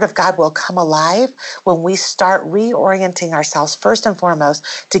the Word of God will come alive when we start reorienting ourselves first and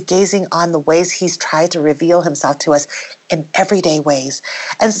foremost to gazing on the ways he's tried to reveal himself to us in everyday ways.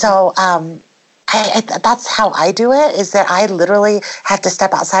 And so that's how I do it, is that I literally have to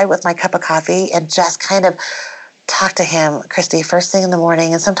step outside with my cup of coffee and just kind of talk to him, Christy, first thing in the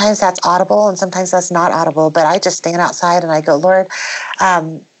morning. And sometimes that's audible and sometimes that's not audible, but I just stand outside and I go, Lord,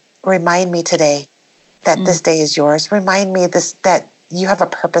 remind me today that this day is yours. Remind me that you have a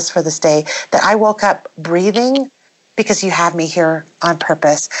purpose for this day, that I woke up breathing because you have me here on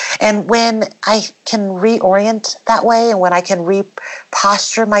purpose. And when I can reorient that way, and when I can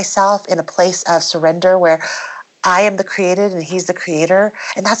reposture myself in a place of surrender where I am the created and he's the creator,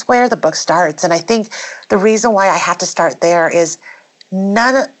 and that's where the book starts. And I think the reason why I have to start there is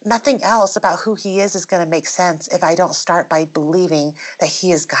nothing else about who he is going to make sense if I don't start by believing that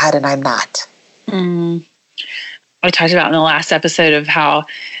he is God and I'm not. I talked about in the last episode of how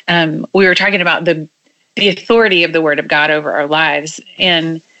we were talking about the authority of the Word of God over our lives.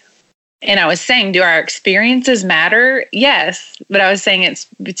 And I was saying, do our experiences matter? Yes. But I was saying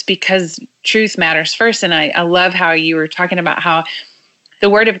it's because truth matters first. And I love how you were talking about how the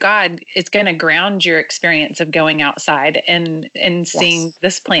Word of God is going to ground your experience of going outside and seeing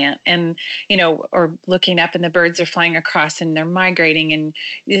this plant and, or looking up and the birds are flying across and they're migrating, and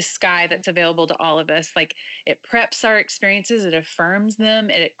the sky that's available to all of us. Like, it preps our experiences, it affirms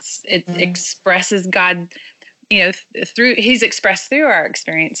them, it expresses God, he's expressed through our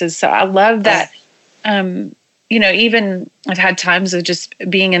experiences. So I love that. Even I've had times of just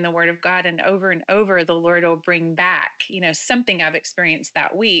being in the Word of God, and over the Lord will bring back, something I've experienced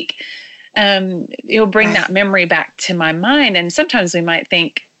that week. He'll bring that memory back to my mind. And sometimes we might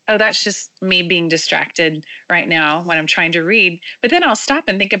think, oh, that's just me being distracted right now when I'm trying to read. But then I'll stop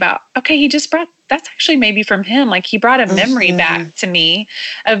and think about, okay, that's actually maybe from him. Like, he brought a memory back to me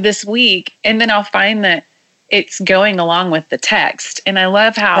of this week. And then I'll find that it's going along with the text. And I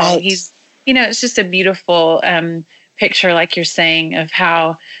love how he's, it's just a beautiful picture, like you're saying, of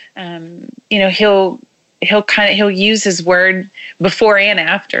how, he'll use his word before and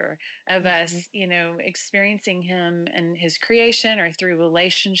after of us, experiencing him and his creation, or through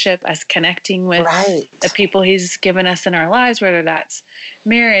relationship, us connecting with the people he's given us in our lives, whether that's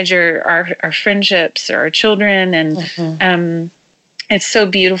marriage or our friendships or our children. And it's so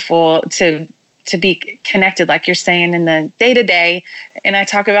beautiful to be connected, like you're saying, in the day-to-day. And I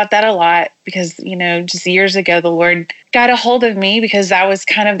talk about that a lot because, just years ago, the Lord got a hold of me because I was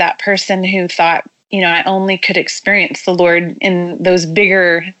kind of that person who thought, I only could experience the Lord in those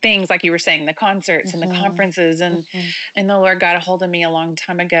bigger things, like you were saying, the concerts and the conferences. And the Lord got a hold of me a long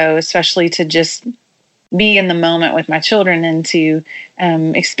time ago, especially to just be in the moment with my children and to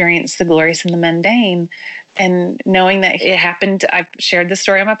experience the glorious and the mundane. And knowing that it happened, I've shared the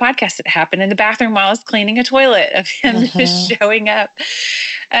story on my podcast. It happened in the bathroom while I was cleaning a toilet, of him just showing up,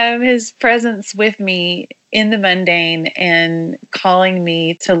 his presence with me in the mundane and calling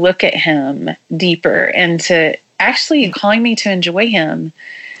me to look at him deeper and to actually calling me to enjoy him.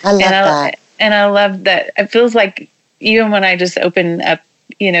 I love that. And I love that. It feels like even when I just open up,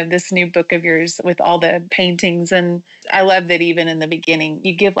 this new book of yours with all the paintings. And I love that even in the beginning,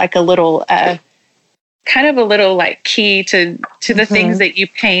 you give like a little, kind of a little like key to the things that you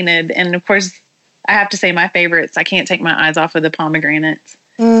painted. And of course, I have to say my favorites, I can't take my eyes off of the pomegranates.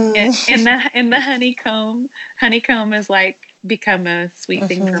 And the honeycomb. Honeycomb has like become a sweet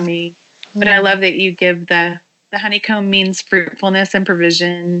thing for me. But I love that you give the honeycomb means fruitfulness and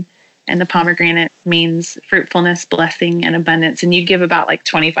provision, and the pomegranate means fruitfulness, blessing, and abundance. And you give about like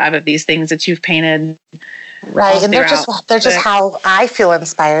 25 of these things that you've painted Right. And they're just how I feel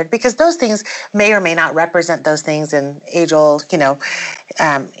inspired, because those things may or may not represent those things in age old,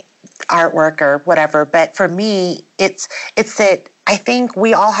 artwork or whatever. But for me, it's that I think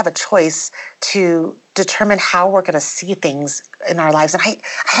we all have a choice to determine how we're going to see things in our lives. And I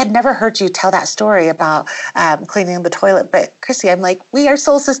had never heard you tell that story about cleaning the toilet, but Christy, I'm like, we are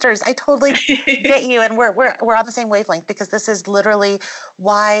soul sisters. I totally get you, and we're on the same wavelength, because this is literally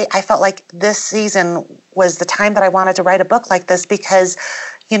why I felt like this season was the time that I wanted to write a book like this, because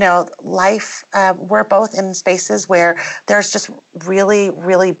life, we're both in spaces where there's just really,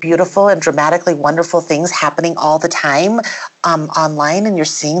 really beautiful and dramatically wonderful things happening all the time online, and you're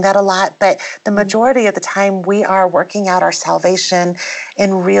seeing that a lot. But the majority of the time, we are working out our salvation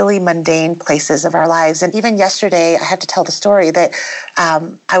in really mundane places of our lives. And even yesterday, I have to tell the story that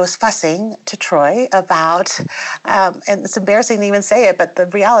I was fussing to Troy about, and it's embarrassing to even say it, but the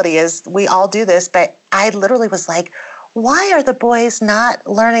reality is we all do this, but I literally was like, why are the boys not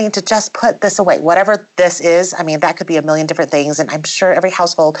learning to just put this away? Whatever this is, I mean, that could be a million different things. And I'm sure every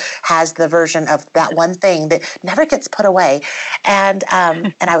household has the version of that one thing that never gets put away. And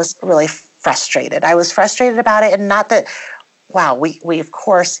I was really frustrated. I was frustrated about it. And not that, wow, we of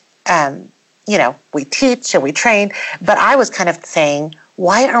course, we teach and we train, but I was kind of saying,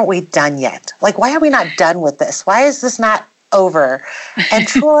 why aren't we done yet? Like, why are we not done with this? Why is this not over? And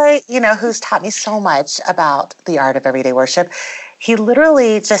Troy, who's taught me so much about the art of everyday worship, he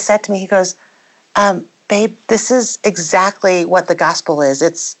literally just said to me, he goes, babe, this is exactly what the gospel is.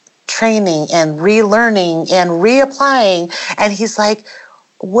 It's training and relearning and reapplying. And he's like,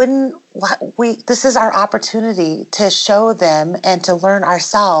 this is our opportunity to show them and to learn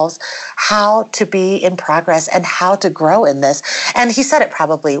ourselves how to be in progress and how to grow in this. And he said it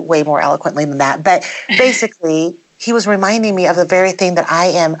probably way more eloquently than that, but basically he was reminding me of the very thing that I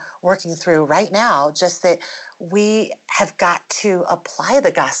am working through right now, just that we have got to apply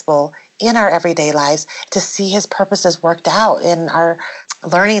the gospel in our everyday lives to see his purposes worked out in our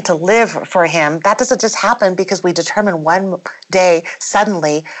learning to live for him. That doesn't just happen because we determine one day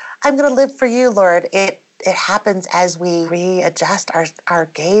suddenly, I'm going to live for you, Lord. It happens as we readjust our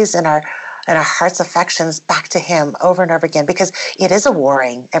gaze and our heart's affections back to him over and over again, because it is a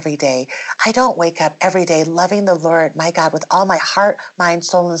warring every day. I don't wake up every day loving the Lord, my God, with all my heart, mind,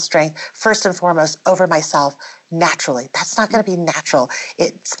 soul, and strength, first and foremost, over myself naturally. That's not going to be natural.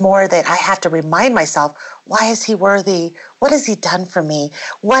 It's more that I have to remind myself, why is he worthy? What has he done for me?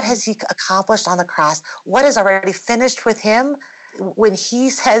 What has he accomplished on the cross? What is already finished with him? When he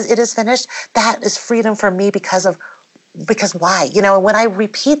says it is finished, that is freedom for me because why? When I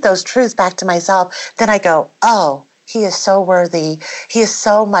repeat those truths back to myself, then I go, oh, he is so worthy. He is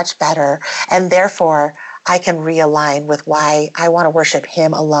so much better. And therefore, I can realign with why I want to worship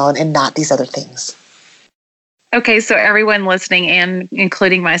him alone and not these other things. Okay, so everyone listening, and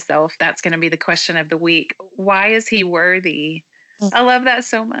including myself, that's going to be the question of the week. Why is he worthy? Mm-hmm. I love that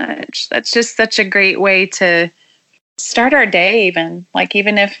so much. That's just such a great way to start our day, even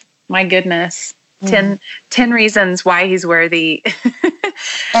if, my goodness, 10 reasons why he's worthy.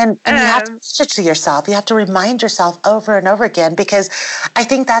 and you have to teach it to yourself. You have to remind yourself over and over again, because I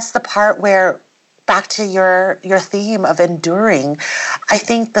think that's the part where, back to your theme of enduring, I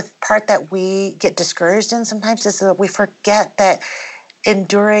think the part that we get discouraged in sometimes is that we forget that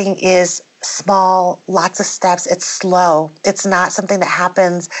enduring is small, lots of steps. It's slow. It's not something that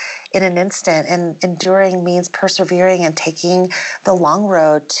happens in an instant. And enduring means persevering and taking the long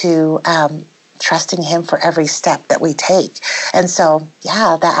road to trusting him for every step that we take. And so,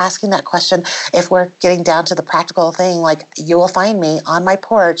 asking that question, if we're getting down to the practical thing, like, you will find me on my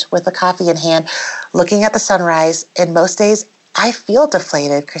porch with a coffee in hand, looking at the sunrise. And most days I feel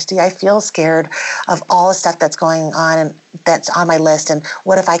deflated, Christy. I feel scared of all the stuff that's going on and that's on my list. And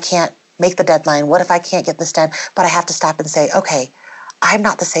what if I can't make the deadline? What if I can't get this done? But I have to stop and say, okay, I'm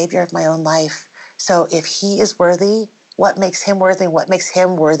not the savior of my own life. So if he is worthy, what makes him worthy? What makes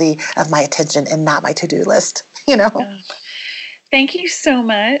him worthy of my attention and not my to-do list? Thank you so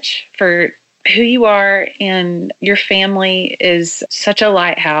much for who you are, and your family is such a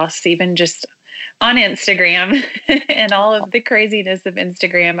lighthouse, even just on Instagram and all of the craziness of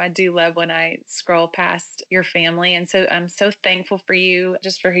Instagram. I do love when I scroll past your family. And so I'm so thankful for you,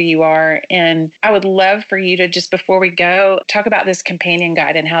 just for who you are. And I would love for you to, just before we go, talk about this companion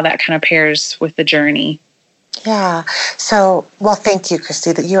guide and how that kind of pairs with the journey. Yeah. So, thank you,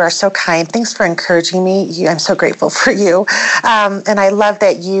 Christy, that you are so kind. Thanks for encouraging me. I'm so grateful for you. And I love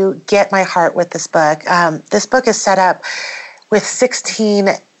that you get my heart with this book. This book is set up with 16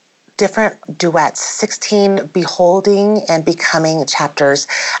 different duets, 16 beholding and becoming chapters.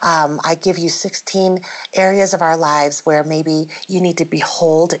 I give you 16 areas of our lives where maybe you need to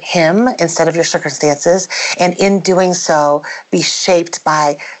behold him instead of your circumstances. And in doing so, be shaped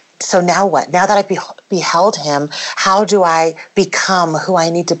by, so now what? Now that I've beheld him, how do I become who I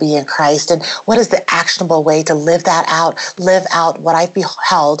need to be in Christ? And what is the actionable way to live that out, live out what I've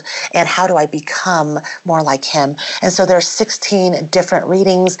beheld, and how do I become more like him? And so there's 16 different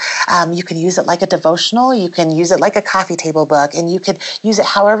readings. You can use it like a devotional. You can use it like a coffee table book, and you can use it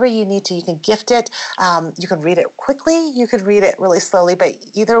however you need to. You can gift it. You can read it quickly. You could read it really slowly.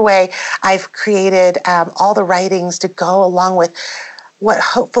 But either way, I've created all the writings to go along with what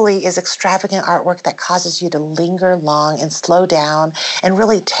hopefully is extravagant artwork that causes you to linger long and slow down and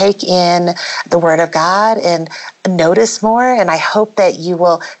really take in the Word of God and notice more. And I hope that you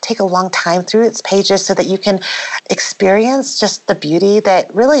will take a long time through its pages so that you can experience just the beauty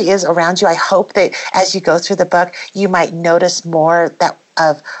that really is around you. I hope that as you go through the book, you might notice more that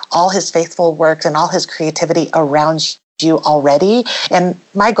of all his faithful works and all his creativity around you already. And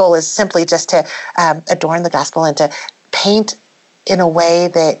my goal is simply just to adorn the gospel and to paint in a way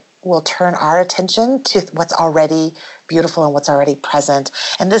that will turn our attention to what's already beautiful and what's already present.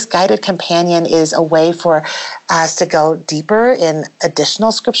 And this guided companion is a way for us to go deeper in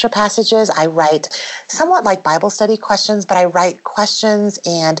additional scripture passages. I write somewhat like Bible study questions, but I write questions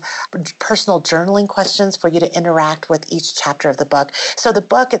and personal journaling questions for you to interact with each chapter of the book. So the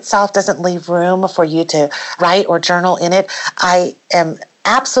book itself doesn't leave room for you to write or journal in it. I am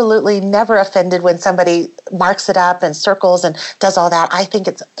absolutely never offended when somebody marks it up and circles and does all that. I think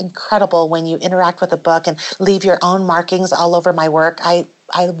it's incredible when you interact with a book and leave your own markings all over my work. I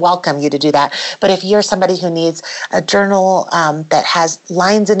welcome you to do that. But if you're somebody who needs a journal that has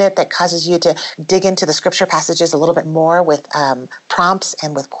lines in it that causes you to dig into the scripture passages a little bit more with prompts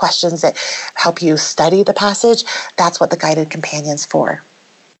and with questions that help you study the passage, that's what the guided companion's for.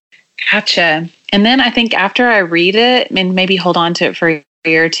 Gotcha. And then I think after I read it and maybe hold on to it for a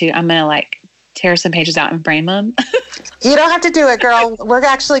year or two, I'm going to tear some pages out and frame them. You don't have to do it, girl. We're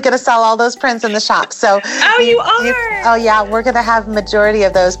actually going to sell all those prints in the shop. So, you are? Oh, yeah. We're going to have majority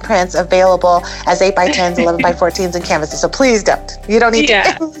of those prints available as 8x10s, 11x14s, and canvases. So please don't. You don't need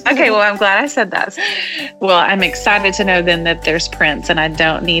to. Okay, well, I'm glad I said that. Well, I'm excited to know then that there's prints and I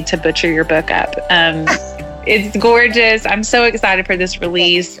don't need to butcher your book up. It's gorgeous. I'm so excited for this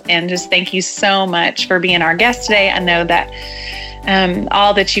release, and just thank you so much for being our guest today. I know that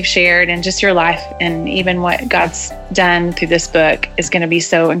all that you've shared and just your life and even what God's done through this book is going to be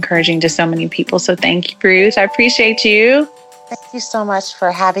so encouraging to so many people. So thank you, Ruth. I appreciate you. Thank you so much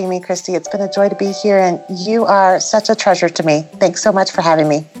for having me, Christy. It's been a joy to be here, and you are such a treasure to me. Thanks so much for having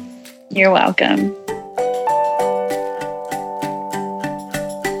me. You're welcome.